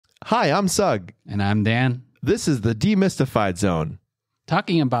Hi, I'm Sug. And I'm Dan, This is the Demystified Zone.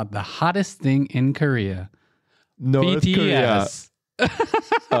 talking about the hottest thing in Korea, North Korea. BTS.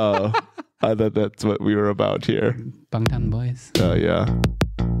 Oh, I thought that's what we were about here. Bangtan Boys. Oh, yeah.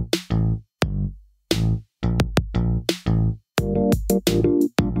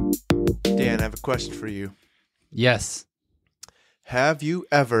 Dan, I have a question for you. Yes. Have you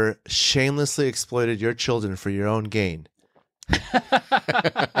ever shamelessly exploited your children for your own gain?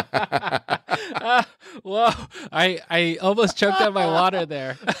 Whoa. I almost choked on my water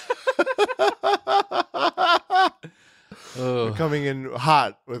there. We're coming in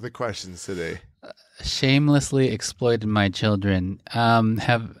hot with the questions today. Shamelessly exploited my children.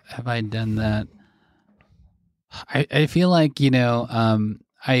 Have I done that? I feel like,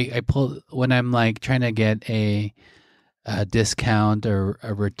 I pull when I'm like trying to get a discount or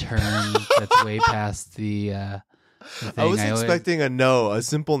a return that's way past the thing. I was expecting a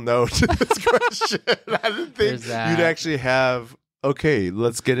simple no to this question. I didn't think you'd actually have, okay,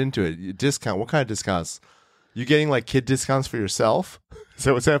 let's get into it. Discount. What kind of discounts? You getting like kid discounts for yourself? Is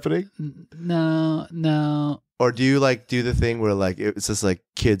that what's happening? No. Or do you like do the thing where like it's just like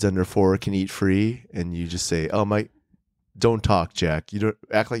kids under 4 can eat free and you just say, oh my, don't talk, Jack. You don't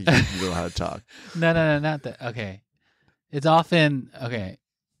act like you don't know how to talk. No, not that. Okay. It's often, okay,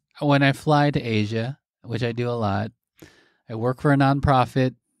 when I fly to Asia, which I do a lot, I work for a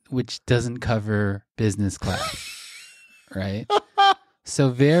nonprofit which doesn't cover business class, right? So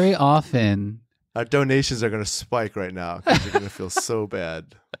very often... Our donations are going to spike right now because you're going to feel so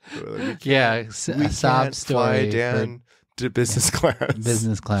bad. Yeah, we sob can't story fly down to business class.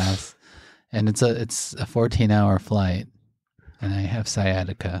 Business class. And it's a 14-hour flight, and I have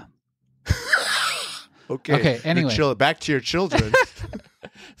sciatica. Okay. Anyway. Back to your children.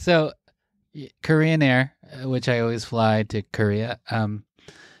 So, Korean Air, which I always fly to Korea. I'm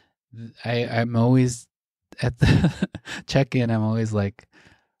always at the check-in. I'm always like,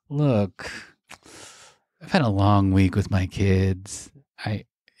 look, I've had a long week with my kids.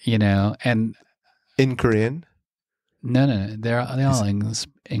 And in Korean. No, they're all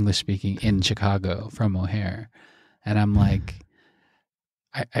English speaking in Chicago from O'Hare, and I'm like,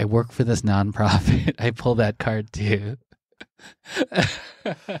 I work for this nonprofit. I pull that card too.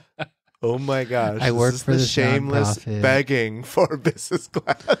 Oh my gosh! I work for the this shameless nonprofit. Begging for business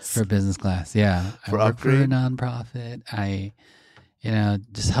class. For business class, yeah. For I work upgrade? for a nonprofit. I,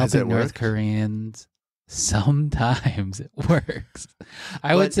 just helping North Koreans. Sometimes it works.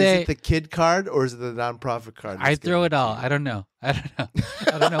 I would say, is it the kid card or is it the nonprofit card? I throw it all. I don't know. I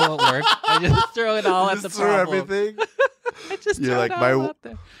don't know what works. I just throw it all at the problem. Everything. I just You're throw like it all out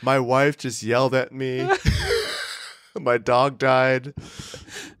there. My wife just yelled at me. My dog died.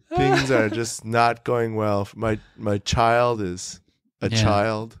 Things are just not going well. My child is a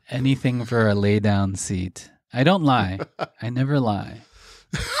child. Anything for a lay down seat. I don't lie. I never lie.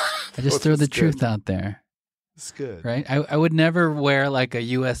 I just throw the truth out there. It's good. Right? I would never wear like a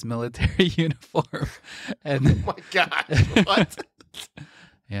U.S. military uniform. And oh my God. What?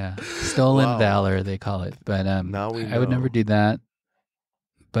 Yeah. Stolen valor, they call it. But now we know. I would never do that.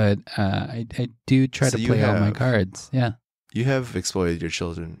 But I do try to play all my cards. Yeah. You have exploited your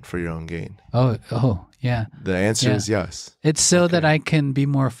children for your own gain. Oh, yeah. The answer is yes. It's so that I can be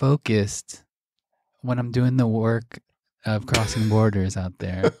more focused when I'm doing the work of crossing borders out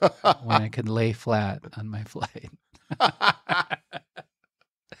there, when I could lay flat on my flight.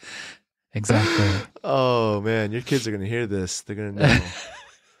 Exactly. Oh man, your kids are gonna hear this. They're gonna know.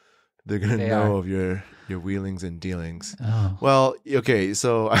 They're gonna know of your wheelings and dealings. Oh. Well, okay.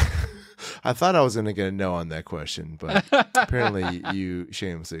 So I thought I was gonna get a no on that question, but apparently you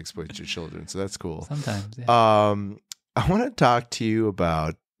shamelessly exploit your children, so that's cool. Sometimes. Yeah. I want to talk to you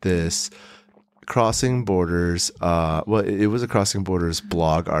about this. Crossing Borders, it was a Crossing Borders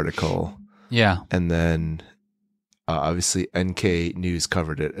blog article. Yeah. And then obviously NK News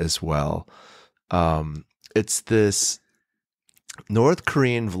covered it as well. It's this North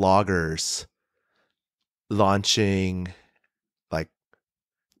Korean vloggers launching like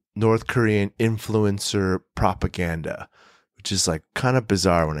North Korean influencer propaganda, which is like kind of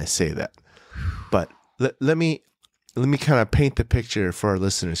bizarre when I say that. But let me kind of paint the picture for our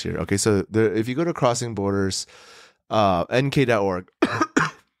listeners here. Okay, so if you go to Crossing Borders, nk.org,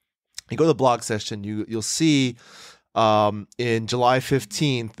 you go to the blog section, you'll see in July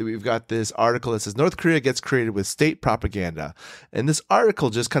 15th, we've got this article that says North Korea gets created with state propaganda. And this article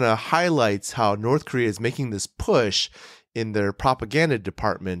just kind of highlights how North Korea is making this push in their propaganda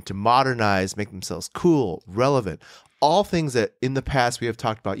department to modernize, make themselves cool, relevant. all things that in the past we have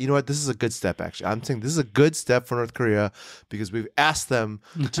talked about. You know what? This is a good step, actually. I'm saying this is a good step for North Korea because we've asked them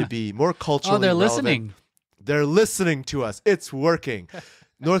to be more culturally Oh, they're relevant. listening. They're listening to us. It's working.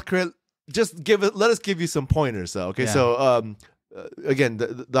 North Korea, let us give you some pointers, though. Okay, Yeah. so again,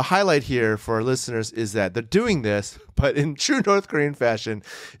 the highlight here for our listeners is that they're doing this, but in true North Korean fashion,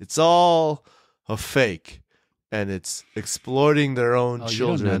 it's all a fake, and it's exploiting their own Oh, you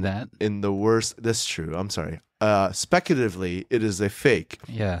children don't know that. in the worst. That's true. I'm sorry. Speculatively, it is a fake,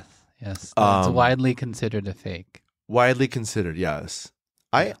 Yes. It's Um, widely considered a fake. widely considered. Yes,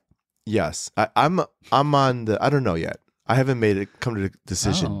 I'm on the. I don't know yet. I haven't come to the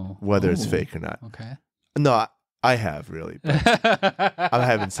decision whether it's Oh. fake or not. Okay. No, I have really, but I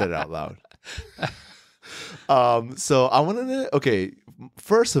haven't said it out loud. So I wanted to. Okay,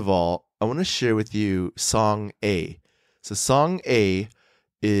 first of all, I want to share with you Song A. So Song A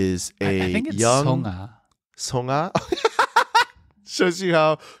is a I think it's young Songa. Songa. Shows you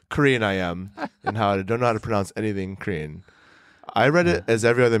how Korean I am and how I don't know how to pronounce anything Korean. I read it as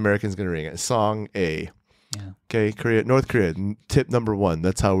every other American's going to read it. Song A. Yeah. Okay, North Korea. Tip number 1.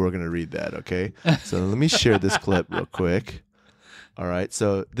 That's how we're going to read that. Okay. So let me share this clip real quick. All right.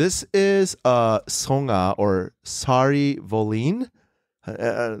 So this is Songa or Sari Volin. I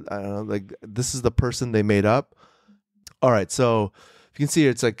don't know. Like this is the person they made up. All right. So if you can see,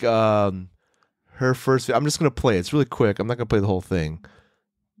 it's like her first. I'm just going to play. It's really quick. I'm not going to play the whole thing.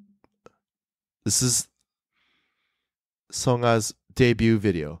 This is Songa's debut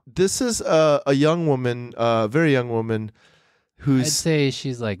video. This is a young woman, a very young woman, I'd who's say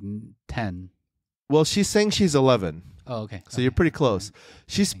she's like 10. well, she's saying she's 11, Oh, okay. so you're pretty close.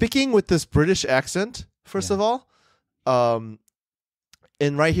 She's speaking with this British accent, first Yeah. of all,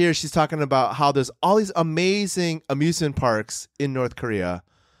 and right here she's talking about how there's all these amazing amusement parks in North Korea,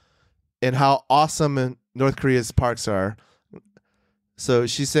 and how awesome North Korea's parks are. So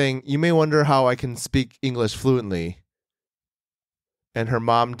she's saying, you may wonder how I can speak English fluently. And her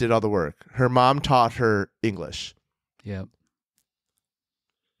mom did all the work. Her mom taught her English. Yep.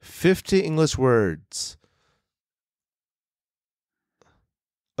 50 English words.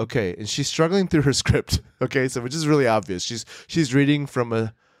 Okay, and she's struggling through her script. Okay, so which is really obvious. She's reading from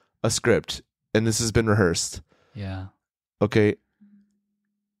a script, and this has been rehearsed. Yeah. Okay.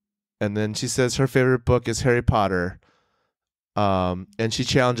 And then she says her favorite book is Harry Potter. And she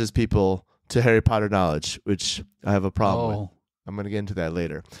challenges people to Harry Potter knowledge, which I have a problem with. I'm going to get into that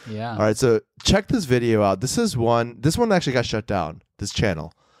later. Yeah. All right, so check this video out. This one actually got shut down, this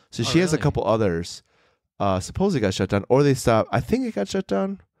channel. So she has a really? couple others. Supposedly got shut down, or they stopped. I think it got shut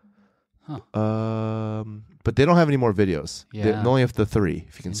down. Huh. But they don't have any more videos. They Yeah. only have the 3,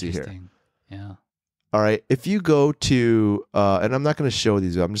 if you can see here. Interesting. Yeah. All right, if you go to, and I'm not going to show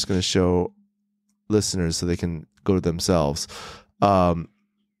these, I'm just going to show listeners so they can go to themselves.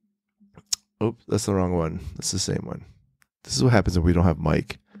 Oops, that's the wrong one. That's the same one. This is what happens when we don't have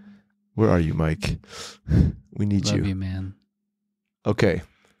Mike. Where are you, Mike? We need Love you, man. Okay.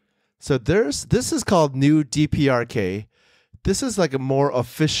 So this is called New DPRK. This is like a more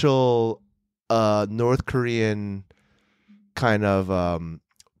official North Korean kind of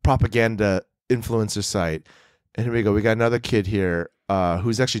propaganda influencer site. And here we go. We got another kid here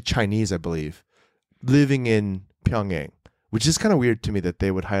who's actually Chinese, I believe, living in Pyongyang, which is kind of weird to me that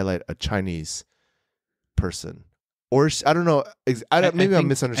they would highlight a Chinese person. Or I don't know. Maybe I'm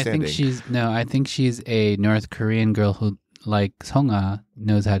misunderstanding. I think she's a North Korean girl who, like Songa,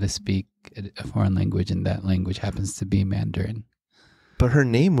 knows how to speak a foreign language, and that language happens to be Mandarin. But her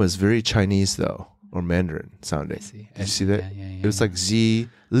name was very Chinese, though, or Mandarin sounding. I see. Did you see that? Yeah, It was like Lee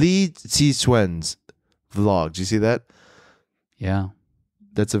Zixuan's vlog. Did you see that? Yeah.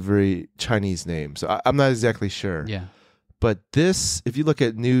 That's a very Chinese name. So I'm not exactly sure. Yeah. But this, if you look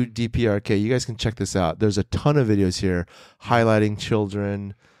at New DPRK, you guys can check this out. There's a ton of videos here highlighting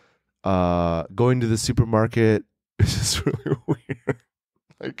children, going to the supermarket. It's just really weird.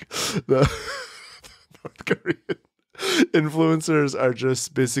 Like the North Korean influencers are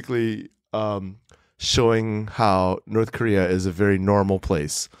just basically showing how North Korea is a very normal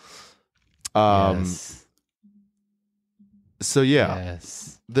place. Yes. So yeah,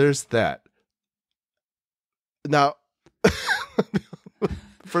 Yes. there's that. Now,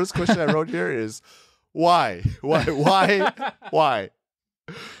 first question I wrote here is why? Why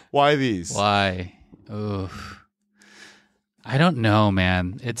these? Why? Oof. I don't know,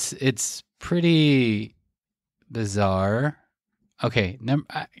 man. It's pretty bizarre. Okay,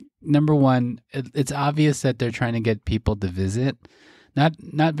 number one, it's obvious that they're trying to get people to visit.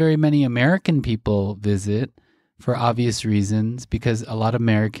 Not very many American people visit for obvious reasons, because a lot of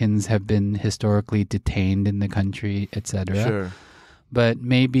Americans have been historically detained in the country, etc. Sure. But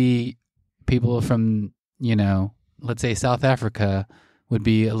maybe people from, let's say South Africa would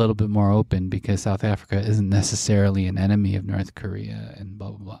be a little bit more open because South Africa isn't necessarily an enemy of North Korea and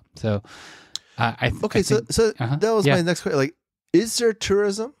blah, blah, blah. So So that was my next question. Like, is there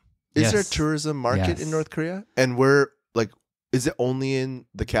tourism? Is there a tourism market in North Korea? And is it only in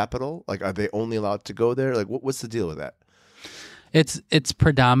the capital? Like, are they only allowed to go there? Like, what's the deal with that? It's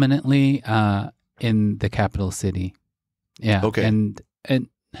predominantly in the capital city. Yeah. Okay. And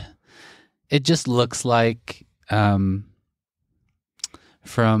it just looks like from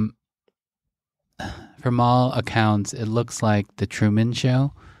all accounts, it looks like the Truman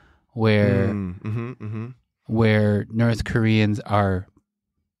Show, where where North Koreans are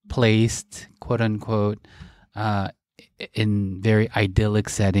placed, quote unquote, in very idyllic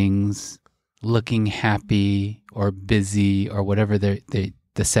settings, looking happy or busy or whatever the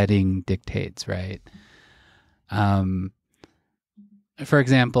setting dictates, right? For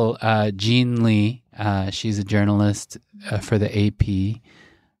example, Jean Lee, she's a journalist for the AP,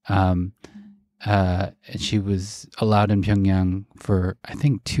 and she was allowed in Pyongyang for, I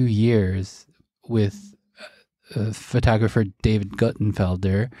think, 2 years with photographer David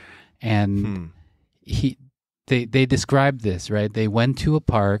Guttenfelder, and they described this, right? They went to a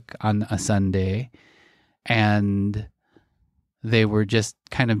park on a Sunday, and they were just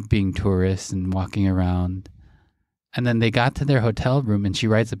kind of being tourists and walking around. And then they got to their hotel room, and she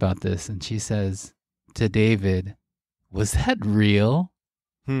writes about this, and she says to David, "Was that real?"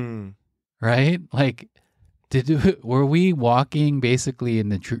 Right? Like, were we walking basically in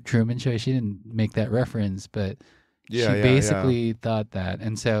the Truman Show? She didn't make that reference, but she basically thought that.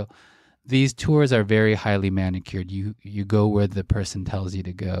 And so these tours are very highly manicured. You go where the person tells you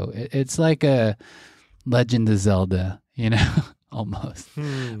to go. It's like a Legend of Zelda, almost,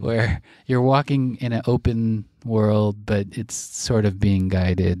 where you're walking in an open world, but it's sort of being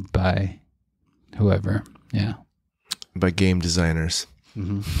guided by whoever. Yeah. By game designers.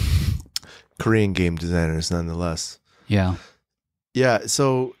 Korean game designers, nonetheless. Yeah. Yeah.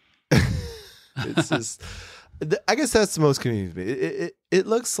 So it's just, I guess that's the most convenient to me. It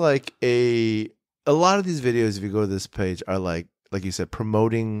looks like a lot of these videos, if you go to this page, are like you said,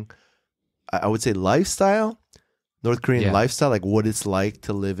 promoting, I would say, lifestyle. North Korean lifestyle, like what it's like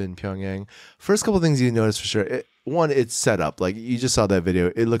to live in Pyongyang. First couple of things you notice for sure. One, it's set up. Like you just saw that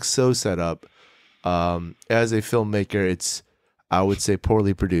video. It looks so set up. As a filmmaker, it's, I would say,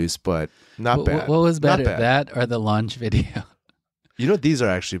 poorly produced, but not bad. What was better, that or the launch video? These are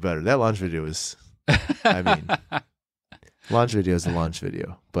actually better. That launch video is, launch video is a launch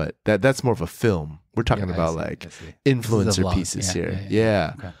video, but that's more of a film. We're talking about influencer pieces here.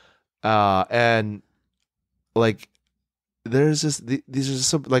 Yeah. Okay. And like, there's just these are just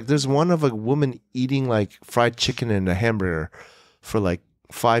some, like, there's one of a woman eating like fried chicken and a hamburger for like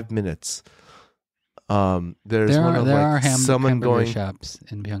 5 minutes. There's one of like someone going shops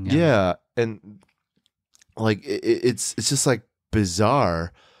in Pyongyang. Yeah, and like it's just like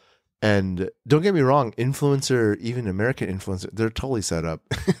bizarre. And don't get me wrong, even American influencer, they're totally set up,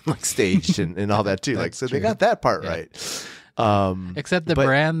 like staged and all that too. Like, so true. They got that part right. Except the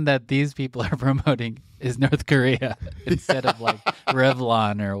brand that these people are promoting is North Korea instead of like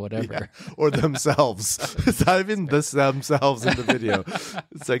Revlon or whatever. Or themselves. It's not even themselves in the video.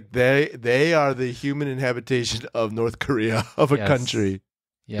 It's like they are the human inhabitation of North Korea, of a country.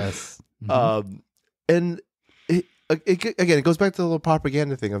 Yes. And it goes back to the little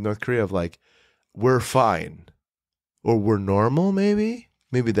propaganda thing of North Korea of like, we're fine. Or we're normal, maybe?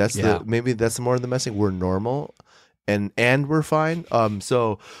 Maybe that's more of the messaging. We're normal. And we're fine.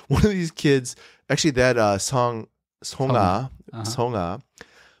 So one of these kids, actually, that Songa,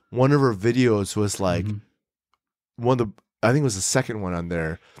 one of her videos was like I think it was the second one on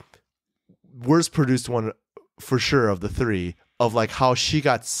there, worst produced one for sure of the three, of like how she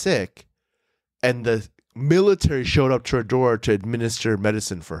got sick, and the military showed up to her door to administer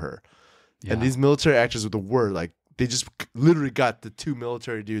medicine for her, and these military actors with the word like. They just literally got the 2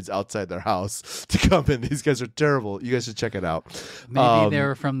 military dudes outside their house to come in. These guys are terrible. You guys should check it out. Maybe they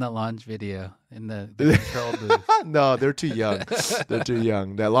were from the launch video in the control booth. No, they're too young. They're too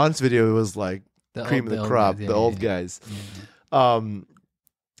young. That launch video was like cream of the crop, the old guys.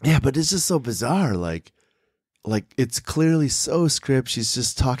 Yeah, but it's just so bizarre. Like it's clearly so script. She's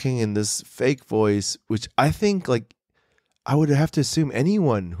just talking in this fake voice, which I think like I would have to assume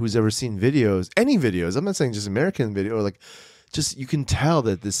anyone who's ever seen any videos, I'm not saying just American video, or like, just, you can tell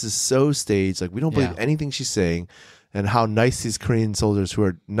that this is so staged. Like, we don't believe anything she's saying, and how nice these Korean soldiers who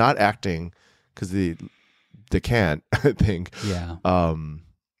are not acting, because can't. I think. Yeah.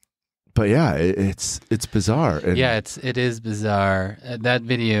 But yeah, it's bizarre. And Yeah, it is bizarre. That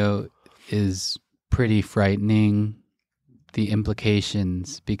video is pretty frightening, the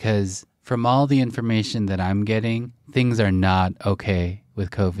implications, because from all the information that I'm getting, things are not okay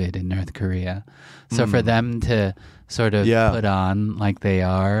with COVID in North Korea. So for them to sort of put on like they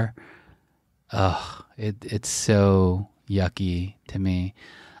are, it's so yucky to me.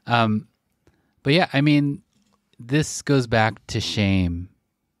 But yeah, I mean, this goes back to shame.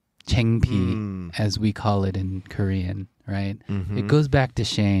 Chengpi, as we call it in Korean, right? It goes back to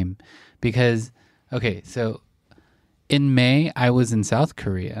shame because, okay, so in May, I was in South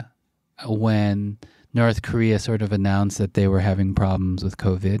Korea when North Korea sort of announced that they were having problems with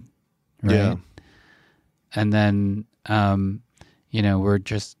COVID, right? Yeah. And then, we're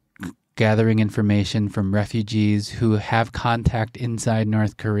just gathering information from refugees who have contact inside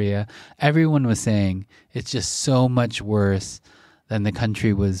North Korea. Everyone was saying it's just so much worse than the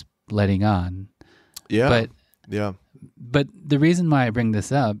country was letting on. Yeah. But the reason why I bring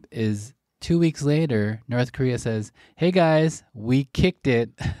this up is 2 weeks later, North Korea says, "Hey guys, we kicked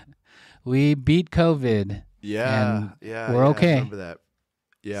it. We beat COVID. Yeah. And we're okay." I remember that.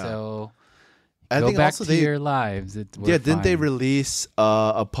 Yeah. So I go think back also to your lives. Didn't they release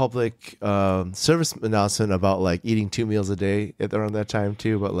a public service announcement about like eating 2 meals a day around that time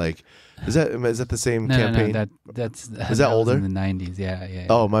too? But like, is that the same campaign? No, that's is that older? Was in the 90s, yeah.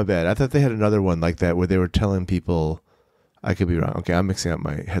 Oh, my bad. I thought they had another one like that where they were telling people. I could be wrong. Okay, I'm mixing up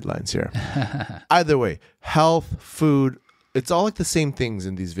my headlines here. Either way, health, food, it's all like the same things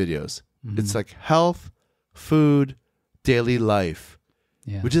in these videos. It's like health, food, daily life.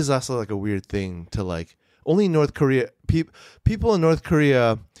 Yeah. Which is also like a weird thing to like. Only North Korea people in North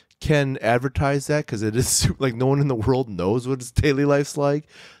Korea can advertise that because it is like no one in the world knows what his daily life's like.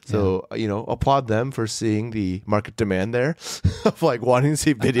 So applaud them for seeing the market demand there of like wanting to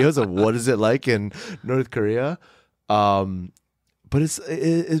see videos of what is it like in North Korea. But it's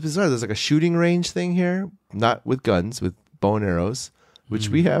bizarre. There's like a shooting range thing here, not with guns, with bow and arrows, which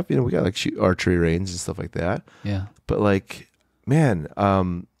we have. We got like archery range and stuff like that. Yeah. But like. Man,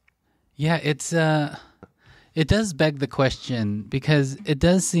 yeah, it does beg the question because it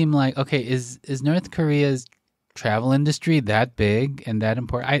does seem like, okay, is North Korea's travel industry that big and that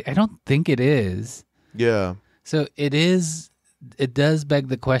important? I don't think it is. Yeah. So it does beg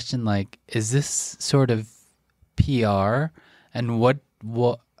the question, like, is this sort of PR, and what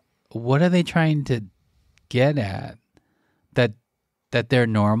are they trying to get at? That they're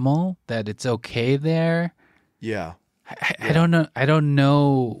normal, that it's okay there? Yeah. I don't know. I don't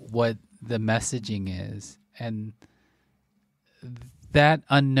know what the messaging is, and that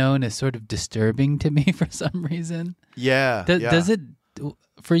unknown is sort of disturbing to me for some reason. Yeah. Does it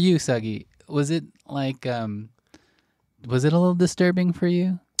for you, Sagi? Was it like was it a little disturbing for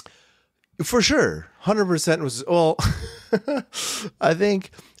you? For sure, 100% was. Well, I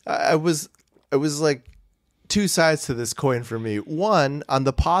think I was like two sides to this coin for me. One, on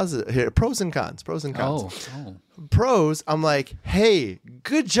the positive here, pros and cons. Oh. Pros, I'm like, hey,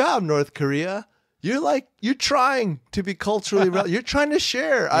 good job, North Korea. You're trying to be culturally relevant. You're trying to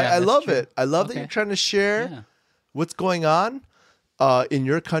share. I love it. I love that you're trying to share what's going on in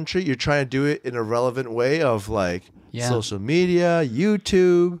your country. You're trying to do it in a relevant way of like social media,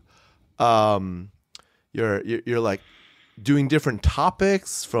 YouTube. You're like doing different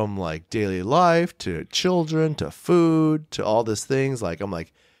topics from like daily life to children to food to all these things. Like, I'm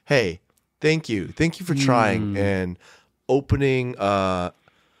like, hey, thank you for trying and opening the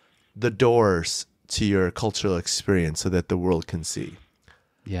doors to your cultural experience so that the world can see.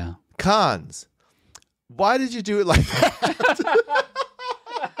 Yeah. Cons. Why did you do it like that?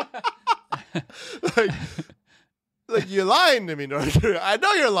 like you're lying to me, North Korea. I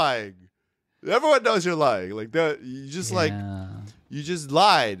know you're lying. Everyone knows you're lying. Like that, you just you just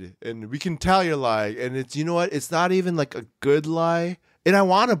lied, and we can tell you're lying. And it's, you know what? It's not even like a good lie. And I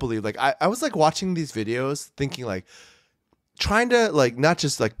want to believe. Like I was like watching these videos, thinking like, trying to like not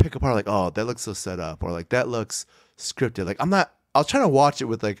just like pick apart like, oh, that looks so set up, or like that looks scripted. Like I was trying to watch it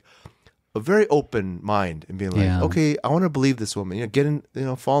with like a very open mind and being like, okay, I want to believe this woman. Get in,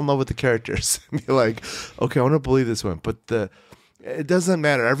 fall in love with the characters. And be like, okay, I want to believe this one. But it doesn't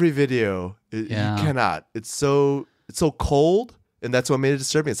matter. Every video, you cannot. It's so cold, and that's what made it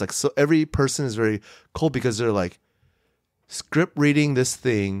disturbing. It's like so every person is very cold because they're like script reading this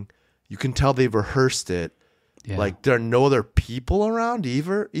thing. You can tell they've rehearsed it. Yeah. Like there are no other people around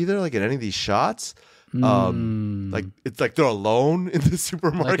either like in any of these shots. Like it's like they're alone in the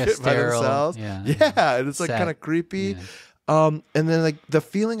supermarket like by themselves. Yeah, and it's like kind of creepy. Yeah. And then like the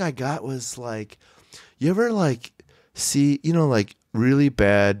feeling I got was like, You ever like see, like really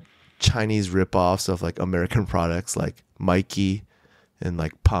bad Chinese ripoffs of like American products like Mikey and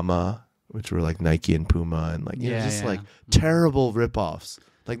like Puma, which were like Nike and Puma, and like just like terrible ripoffs,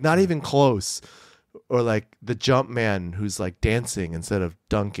 like not even close. Or like the jump man who's like dancing instead of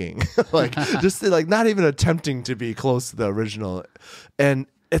dunking, like just like not even attempting to be close to the original. And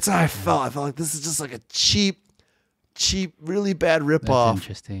it's how I felt like this is just like a cheap, really bad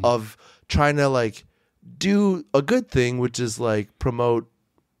ripoff of trying to like do a good thing, which is like promote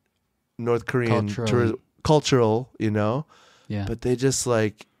North Korean cultural, Yeah. But they just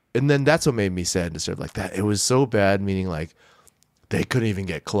like, and then that's what made me sad instead of like that. It was so bad, meaning like they couldn't even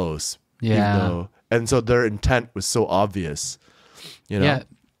get close. Yeah. And so their intent was so obvious, Yeah.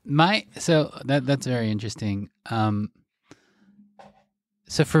 So that's very interesting.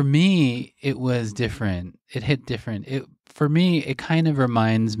 So for me, it was different. It hit different. For me, it kind of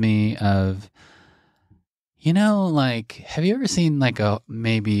reminds me of, like, have you ever seen like a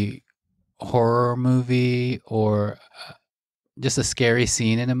maybe horror movie or just a scary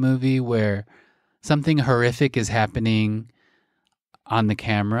scene in a movie where something horrific is happening on the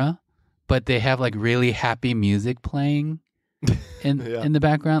camera, but they have like really happy music playing in the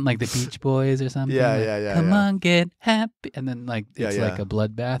background, like the Beach Boys or something. Come on, get happy, and then like it's like a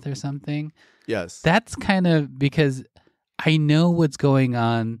bloodbath or something. Yes, that's kind of because I know what's going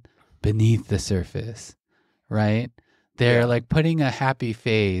on beneath the surface, right? They're like putting a happy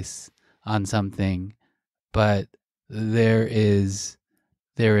face on something, but there is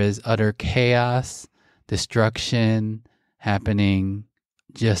utter chaos, destruction happening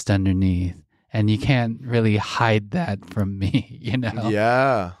just underneath, and you can't really hide that from me,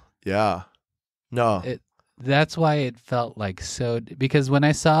 Yeah. No. That's why it felt like so, because when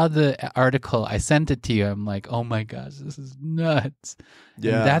I saw the article, I sent it to you. I'm like, oh my gosh, this is nuts.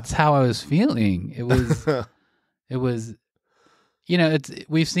 Yeah. And that's how I was feeling. It was,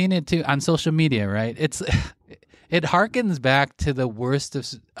 we've seen it too on social media, right? It harkens back to the worst of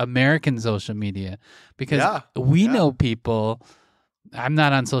American social media because we know people. I'm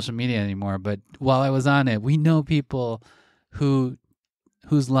not on social media anymore, but while I was on it, we know people whose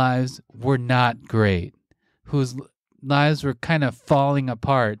lives were not great, whose lives were kind of falling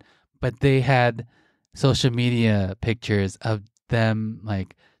apart, but they had social media pictures of them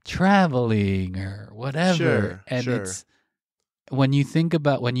like traveling or whatever. It's when you think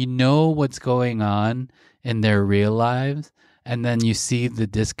about, when you know what's going on in their real lives and then you see the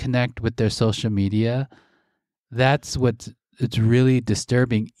disconnect with their social media, that's it's really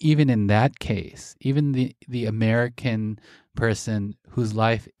disturbing. Even in that case, even the American person whose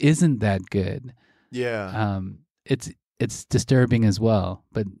life isn't that good, it's disturbing as well.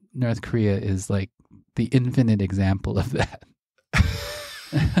 But North Korea is like the infinite example of that.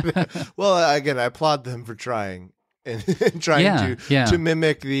 Well, again, I applaud them for trying and trying to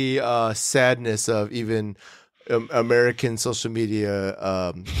mimic the sadness of even American social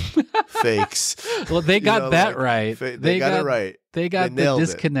media fakes. Well, they got that right. They got it right. They got the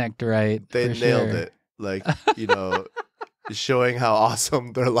disconnect right. They nailed it. Like, showing how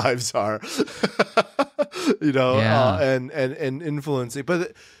awesome their lives are, and influencing.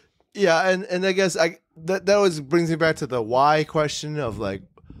 But and I guess that always brings me back to the why question of like,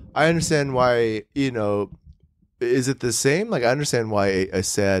 I understand why, is it the same? Like, I understand why a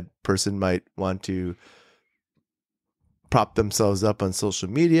sad person might want to prop themselves up on social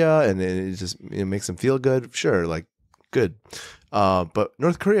media and it just makes them feel good. Sure, like good. But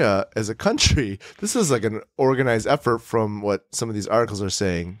North Korea as a country, this is like an organized effort from what some of these articles are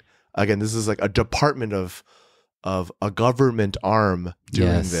saying. Again, this is like a department of a government arm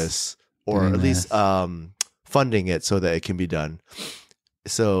doing this, or at least funding it so that it can be done.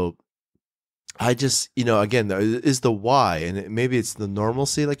 So I just, again, is the why, and maybe it's the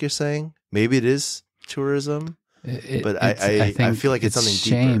normalcy, like you're saying. Maybe it is tourism. But I feel like it's something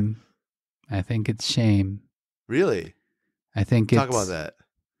shame. deeper. I think it's shame. Really? I think talk about that.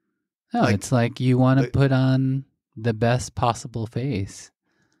 No, it's like you want to put on the best possible face.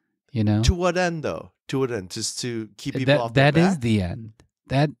 To what end, though? To what end? Just to keep people off their back? That is the end.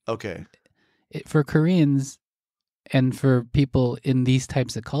 Okay. For Koreans and for people in these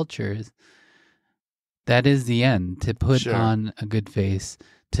types of cultures, that is the end. To put on a good face,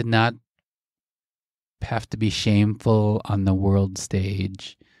 to not have to be shameful on the world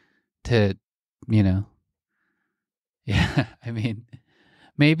stage, to, I mean,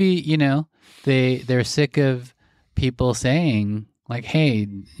 maybe, they're sick of people saying like, hey,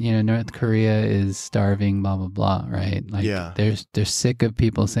 North Korea is starving, blah, blah, blah, right? Like, they're sick of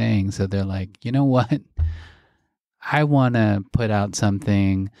people saying, so they're like, you know what? I want to put out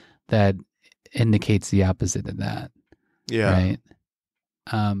something that indicates the opposite of that. Yeah. Right.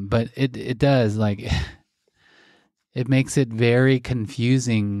 But it does, like, it makes it very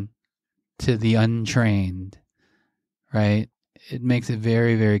confusing to the untrained, right? It makes it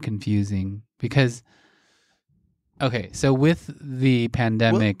very, very confusing because, okay, so with the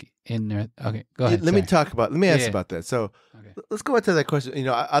pandemic okay, go ahead. Let me ask Yeah. about that. So Okay. let's go back to that question.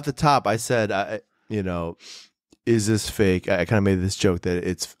 At the top, I said, is this fake? I kind of made this joke that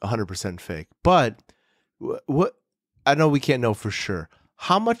it's 100% fake. But what I know we can't know for sure.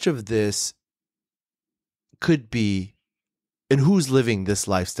 How much of this could be, and who's living this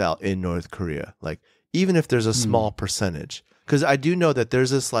lifestyle in North Korea? Like, even if there's a small percentage, because I do know that there's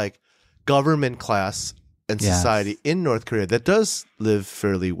this like government class and society in North Korea that does live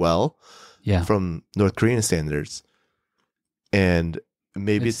fairly well, from North Korean standards, and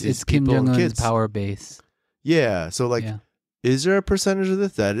maybe it's Kim people and Jong-un's kids. power base. Yeah. So like, is there a percentage of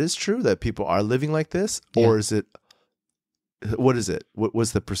this that is true that people are living like this, or is it? What is it?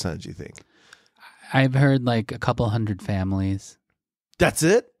 What's the percentage you think? I've heard like a couple hundred families. That's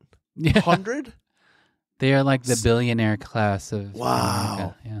it? Yeah. 100? They are like the billionaire class of Wow.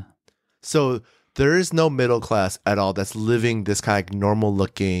 America. Yeah. So there is no middle class at all that's living this kind of normal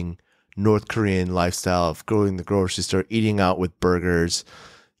looking North Korean lifestyle of going to the grocery store, eating out with burgers,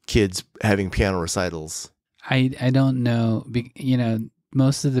 kids having piano recitals. I don't know.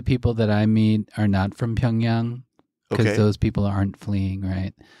 Most of the people that I meet are not from Pyongyang because those people aren't fleeing,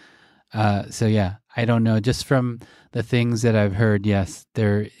 right? So yeah, I don't know. Just from the things that I've heard, yes,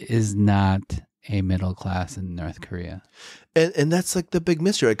 there is not a middle class in North Korea. And that's like the big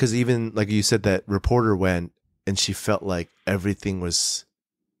mystery, right? Because even like you said, that reporter went and she felt like everything was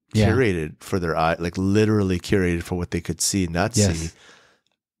curated for their eye, like literally curated for what they could see and not see.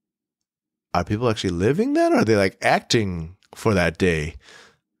 Are people actually living that, or are they like acting for that day?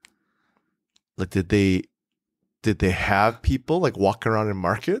 Like, did they have people like walking around in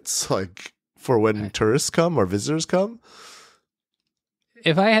markets like for when tourists come or visitors come?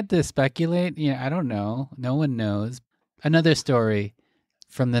 If I had to speculate, I don't know. No one knows. Another story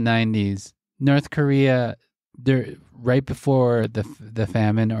from the 90s. North Korea, right before the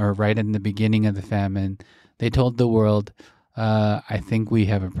famine, or right in the beginning of the famine, they told the world, I think we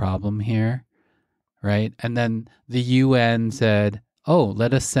have a problem here, right? And then the UN said, oh,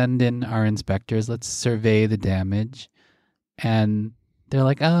 let us send in our inspectors. Let's survey the damage. And they're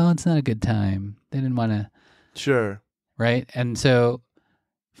like, oh, it's not a good time. They didn't want to. Sure. Right? And so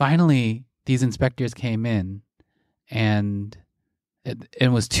finally, these inspectors came in, and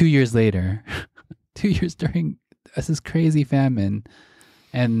it was 2 years later, 2 years during this crazy famine.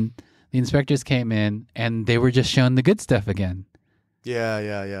 And the inspectors came in, and they were just shown the good stuff again.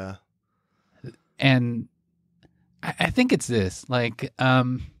 Yeah. And I think it's this, like,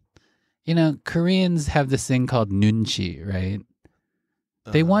 Koreans have this thing called nunchi, right?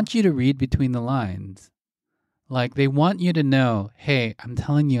 They want you to read between the lines. Like, they want you to know, hey, I'm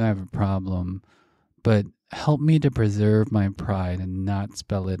telling you I have a problem, but help me to preserve my pride and not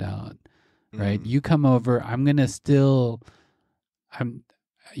spell it out, right? You come over,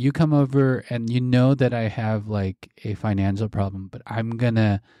 you come over and you know that I have like a financial problem, but I'm going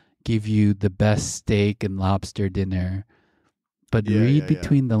to give you the best steak and lobster dinner. But read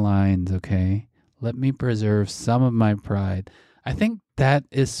between the lines, okay? Let me preserve some of my pride. I think that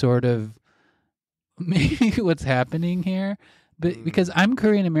is sort of maybe what's happening here. But because I'm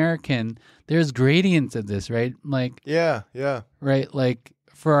Korean American, there's gradients of this, right? Like, yeah. Right? Like,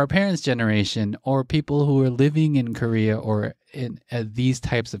 for our parents' generation, or people who are living in Korea or in these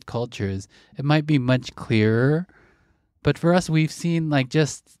types of cultures, it might be much clearer. But for us, we've seen like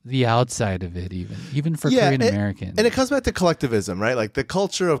just the outside of it, even for Korean Americans. And it comes back to collectivism, right? Like, the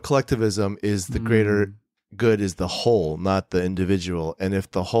culture of collectivism is the greater good is the whole, not the individual. And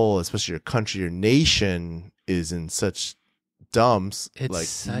if the whole, especially your country, your nation, is in such dumps,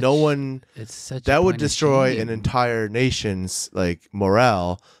 that would destroy an entire nation's like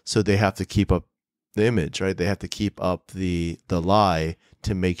morale. So they have to keep up the image, right? They have to keep up the lie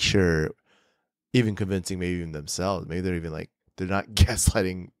to make sure, even convincing maybe even themselves. Maybe they're even like, they're not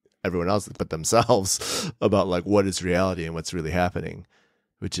gaslighting everyone else but themselves about like what is reality and what's really happening,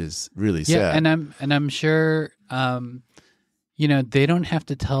 which is really sad. And I'm sure they don't have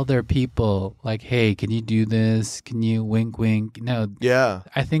to tell their people like, hey, can you do this? Can you wink wink? No. Yeah.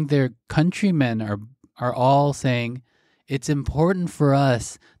 I think their countrymen are all saying it's important for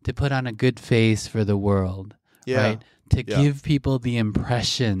us to put on a good face for the world. Yeah. Right? To give people the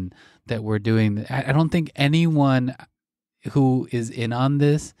impression that we're doing. I don't think anyone who is in on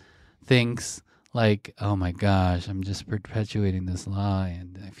this thinks like, oh my gosh, I'm just perpetuating this lie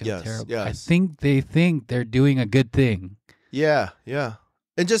and I feel Yes, terrible. yes. I think they think they're doing a good thing. Yeah, yeah.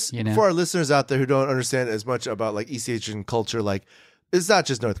 And just You know? for our listeners out there who don't understand as much about like East Asian culture, like it's not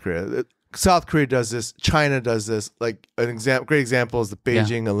just North Korea. South Korea does this. China does this. Like great example is the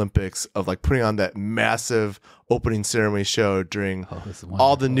Beijing Olympics of like putting on that massive opening ceremony show during It's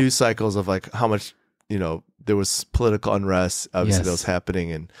all the wonderful. news cycles of like how much, there was political unrest obviously that was Yes.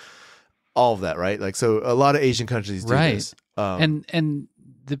 happening and all of that, right? Like, so a lot of Asian countries do Right. this. And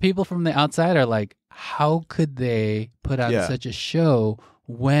the people from the outside are like, how could they put on Yeah. such a show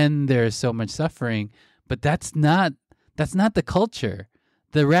when there's so much suffering? But that's not the culture.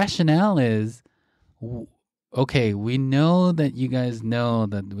 The rationale is, okay, we know that you guys know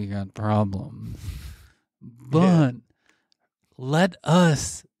that we got problems, but let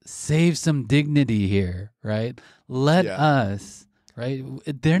us save some dignity here, right? Let Yeah. us, right?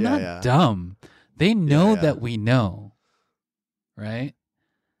 They're not yeah. dumb. They know yeah. that we know, right?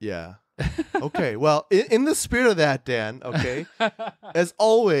 Yeah. Okay. Well, in the spirit of that, Dan, okay, as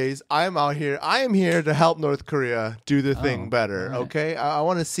always, I am here to help North Korea do the thing better, all right. okay? I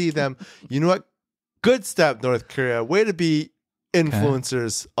want to see them, you know what? Good step, North Korea. Way to be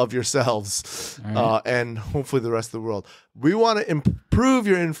influencers of yourselves All right. and hopefully the rest of the world. We want to improve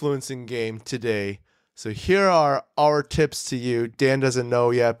your influencing game today. So here are our tips to you. Dan doesn't know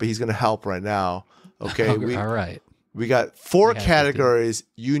yet, but he's going to help right now. Okay. All right. We got 4 We have to categories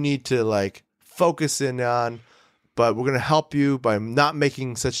you need to like focus in on, but we're going to help you by not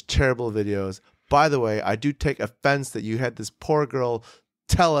making such terrible videos. By the way, I do take offense that you had this poor girl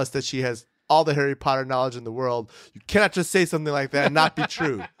tell us that she has all the Harry Potter knowledge in the world. You cannot just say something like that and not be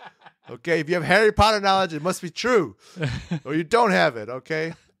true. Okay? If you have Harry Potter knowledge, it must be true. Or you don't have it,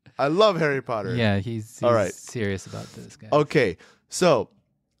 okay? I love Harry Potter. Yeah, he's All right. serious about this guy. Okay. So,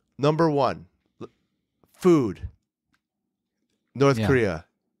 number 1, food. North Yeah. Korea,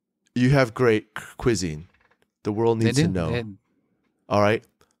 you have great cuisine. The world They needs do. to know. They- All right.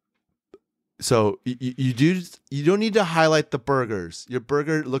 So you don't need to highlight the burgers. Your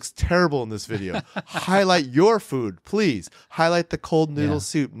burger looks terrible in this video. Highlight your food, please. Highlight the cold noodle Yeah.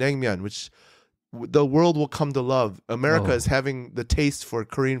 soup, naengmyeon, which the world will come to love. America Oh. is having the taste for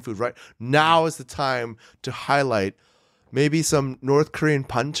Korean food, right? Now is the time to highlight maybe some North Korean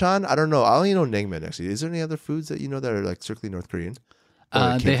banchan. I don't know. I only know naengmyeon, actually. Is there any other foods that you know that are like strictly North Korean? Or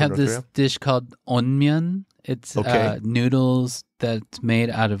that came They from have North this Korea? dish called onmyeon. It's Okay. noodles that's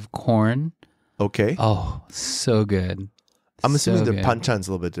made out of corn. Okay. Oh, so good. I'm assuming So the good. banchan's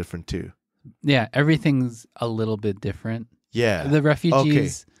a little bit different too. Yeah, everything's a little bit different. Yeah. The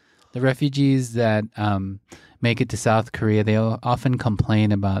refugees that make it to South Korea, they often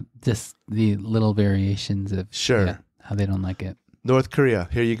complain about just the little variations of Sure. how they don't like it. North Korea,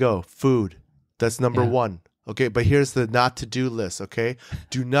 here you go. Food. That's number Yeah. 1. Okay, but here's the not to do list, okay?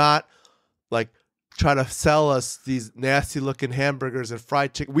 Do not like try to sell us these nasty looking hamburgers and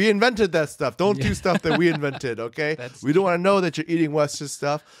fried chicken. We invented that stuff. Don't do stuff that we invented, okay? That's We don't want to know that you're eating Western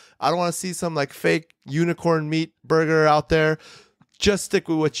stuff. I don't want to see some like fake unicorn meat burger out there. Just stick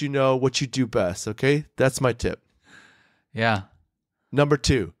with what you know, what you do best, okay? That's my tip. Yeah. Number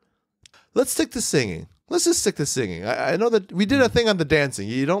 2, let's stick to singing. Let's just stick to singing. I know that we did a thing on the dancing.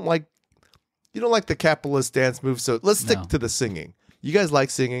 You don't like the capitalist dance move, so let's stick No. to the singing. You guys like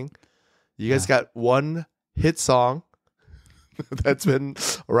singing. You guys got one hit song that's been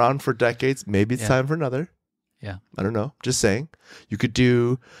around for decades. Maybe it's Yeah. time for another. Yeah. I don't know. Just saying. You could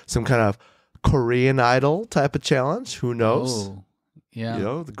do some kind of Korean Idol type of challenge. Who knows? Oh, yeah. You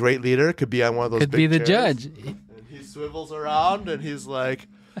know, the great leader could be on one of those Could big be the chairs. judge. And he swivels around and he's like,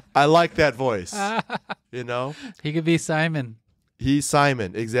 I like that voice. You know? He could be Simon. He's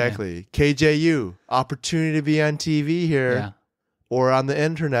Simon, exactly. KJU, opportunity to be on TV here Yeah. or on the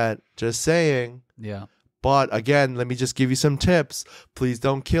internet, just saying. Yeah. But again, let me just give you some tips. Please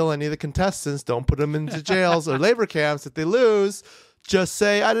don't kill any of the contestants. Don't put them into jails or labor camps if they lose. Just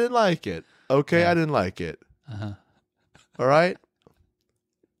say, I didn't like it. Okay, Yeah. I didn't like it. Uh-huh. All right?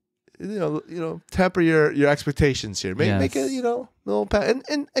 You know, temper your expectations here. Make Yes. it, little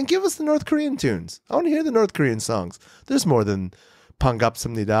and give us the North Korean tunes. I want to hear the North Korean songs. There's more than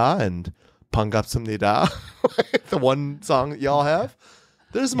반갑습니다 and 반갑습니다. The one song that y'all have.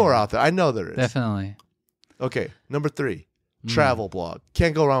 There's more out there. I know there is. Definitely. Okay, number 3, travel blog.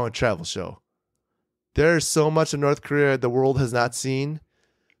 Can't go wrong with travel show. There's so much in North Korea the world has not seen,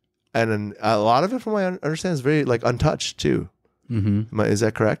 and a lot of it, from what I understand, is very like untouched too. Mm-hmm. Is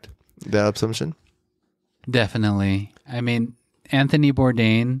that correct? That assumption? Definitely. I mean, Anthony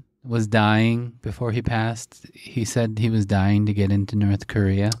Bourdain was dying before he passed. He said he was dying to get into North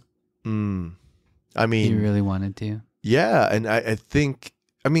Korea. I mean, You really wanted to. yeah, and I think,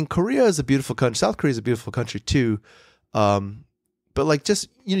 I mean, Korea is a beautiful country. South Korea is a beautiful country too. But like, just,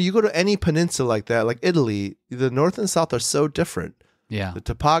 you go to any peninsula like that, like Italy, the north and south are so different. Yeah. The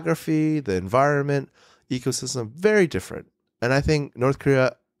topography, the environment, ecosystem, very different. And I think North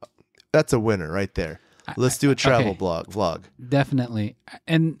Korea, that's a winner right there. Let's do a travel vlog. Definitely.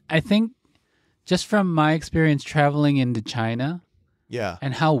 And I think just from my experience traveling into China Yeah.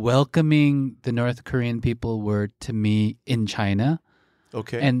 and how welcoming the North Korean people were to me in China,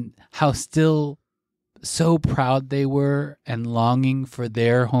 Okay. and how still so proud they were and longing for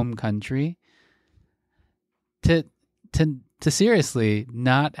their home country, to seriously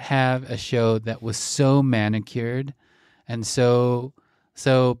not have a show that was so manicured and so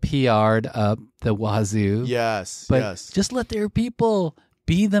PR'd up the wazoo. Yes. But yes. just let their people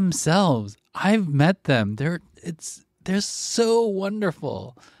be themselves. I've met them. They're so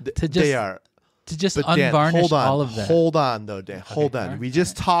wonderful to just They are. to just But Dan, unvarnish hold on. all of that. Hold on, though, Dan. Hold on. all right, We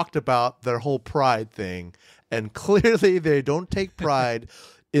just talked about their whole pride thing, and clearly they don't take pride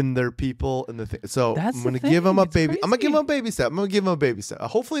in their people and the thing. So That's I'm the going to give them a thing. baby. It's I'm going to give crazy. them a baby step. I'm going to give them a baby step.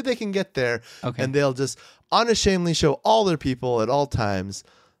 Hopefully they can get there, Okay. and they'll just unashamedly show all their people at all times.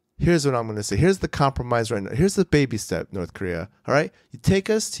 Here's what I'm going to say. Here's the compromise right now. Here's the baby step, North Korea. All right? You take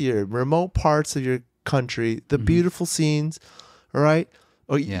us to your remote parts of your country, the beautiful scenes, all right?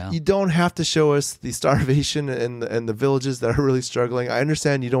 Or Yeah. you don't have to show us the starvation and the villages that are really struggling. I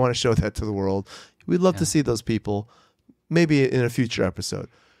understand you don't want to show that to the world. We'd love to see those people, maybe in a future episode.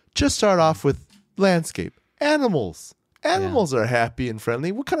 Just start off with landscape. Animals. Animals are happy and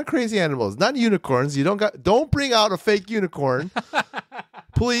friendly. What kind of crazy animals? Not unicorns. Don't bring out a fake unicorn.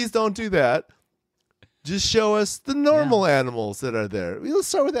 Please don't do that. Just show us the normal animals that are there. Let's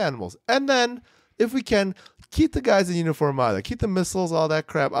start with animals. And then, if we can, keep the guys in uniform out of there. Keep the missiles, all that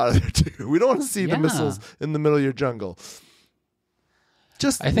crap out of there too. We don't want to see the missiles in the middle of your jungle.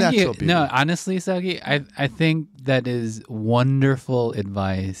 Just I think natural beauty. no, honestly, Sagi, I think that is wonderful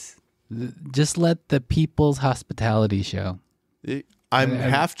advice. Just let the people's hospitality show. I'm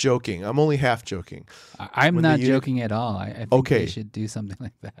half joking. I'm only half joking. I'm When not the joking at all. I think Okay. they should do something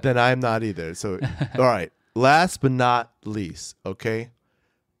like that. Then I'm not either. So, all right. Last but not least, okay?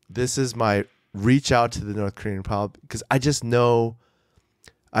 This is my reach out to the North Korean public, because I just know,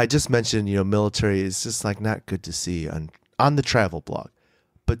 I just mentioned, military is just like not good to see on the travel blog.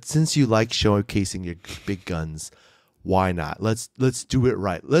 But since you like showcasing your big guns, why not? Let's do it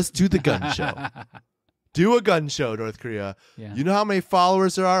right. Let's do the gun show. Do a gun show, North Korea. Yeah. You know how many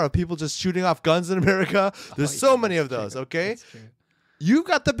followers there are of people just shooting off guns in America? There's so many of those, okay? That's true. You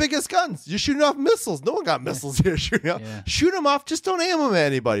got the biggest guns. You're shooting off missiles. No one got missiles here shooting off. Yeah. Shoot them off. Just don't aim them at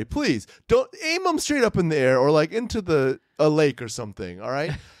anybody, please. Don't aim them straight up in the air or like into a lake or something, all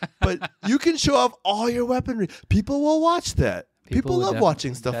right? But you can show off all your weaponry. People will watch that. People would love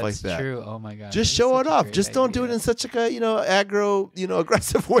watching stuff that's like that. True. Oh my god. Just That's show such it a off. great Just don't do it idea. in such like a aggro,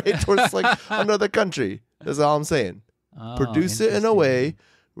 aggressive way towards like another country. That's all I'm saying. Oh, Produce it in a interesting. way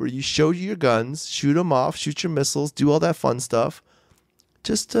where you show your guns, shoot them off, shoot your missiles, do all that fun stuff.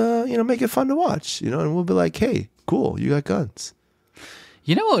 Just make it fun to watch, and we'll be like, hey, cool, you got guns.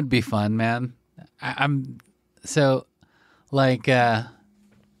 You know what would be fun, man? I'm so like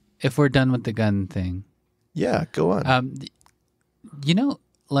if we're done with the gun thing. Yeah, go on.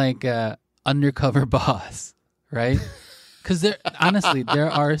 Like Undercover Boss, right? Because honestly, there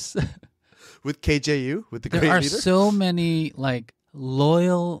are With KJU, with the there great are leader. so many like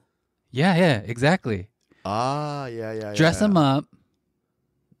loyal. Yeah, exactly. Yeah. Dress them up,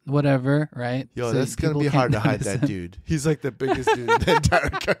 whatever, right? Yo, So that's gonna people be can't hard to hide notice that them. dude. He's like the biggest dude in the entire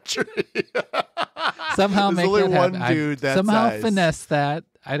country. Somehow There's make only that one happen. dude that somehow size. finesse that.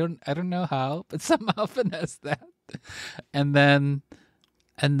 I don't know how, but somehow finesse that, and then,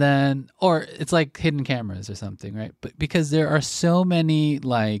 or it's like hidden cameras or something, right? But because there are so many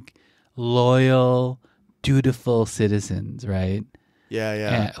like loyal, dutiful citizens, right?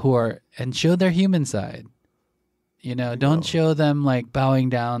 Yeah. Who are and show their human side. Don't show them like bowing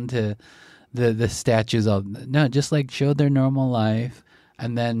down to the statues of no, just like show their normal life.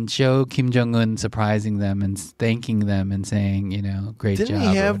 And then show Kim Jong-un surprising them and thanking them and saying, great job. Didn't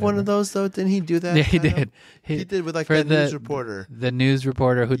he have one of those though? Didn't he do that? Yeah, he kind of? did. He did with like for that news reporter. The news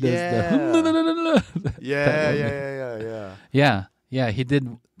reporter who does the. Yeah. Yeah, he did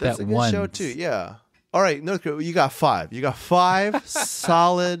That's that a good once. show too. Yeah. All right, North Korea, you got 5. You got 5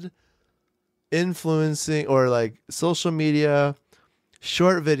 solid influencing or like social media,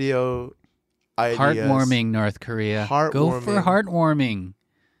 short video ideas. Heartwarming, North Korea. Go for heartwarming.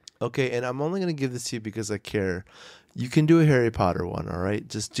 Okay, and I'm only going to give this to you because I care. You can do a Harry Potter one, all right?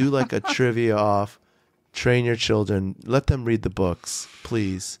 Just do like a trivia off. Train your children. Let them read the books,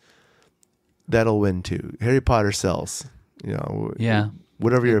 please. That'll win too. Harry Potter sells. Yeah.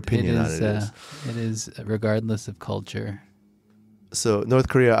 Whatever your opinion on it is. It is regardless of culture. So North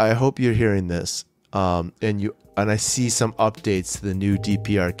Korea, I hope you're hearing this. And I see some updates to the new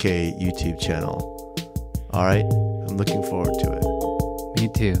DPRK YouTube channel. All right? I'm looking forward to it. Me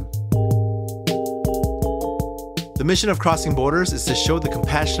too. The mission of Crossing Borders is to show the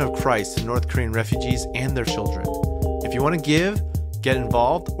compassion of Christ to North Korean refugees and their children. If you want to give, get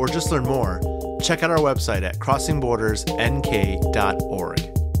involved, or just learn more, check out our website at crossingbordersnk.org.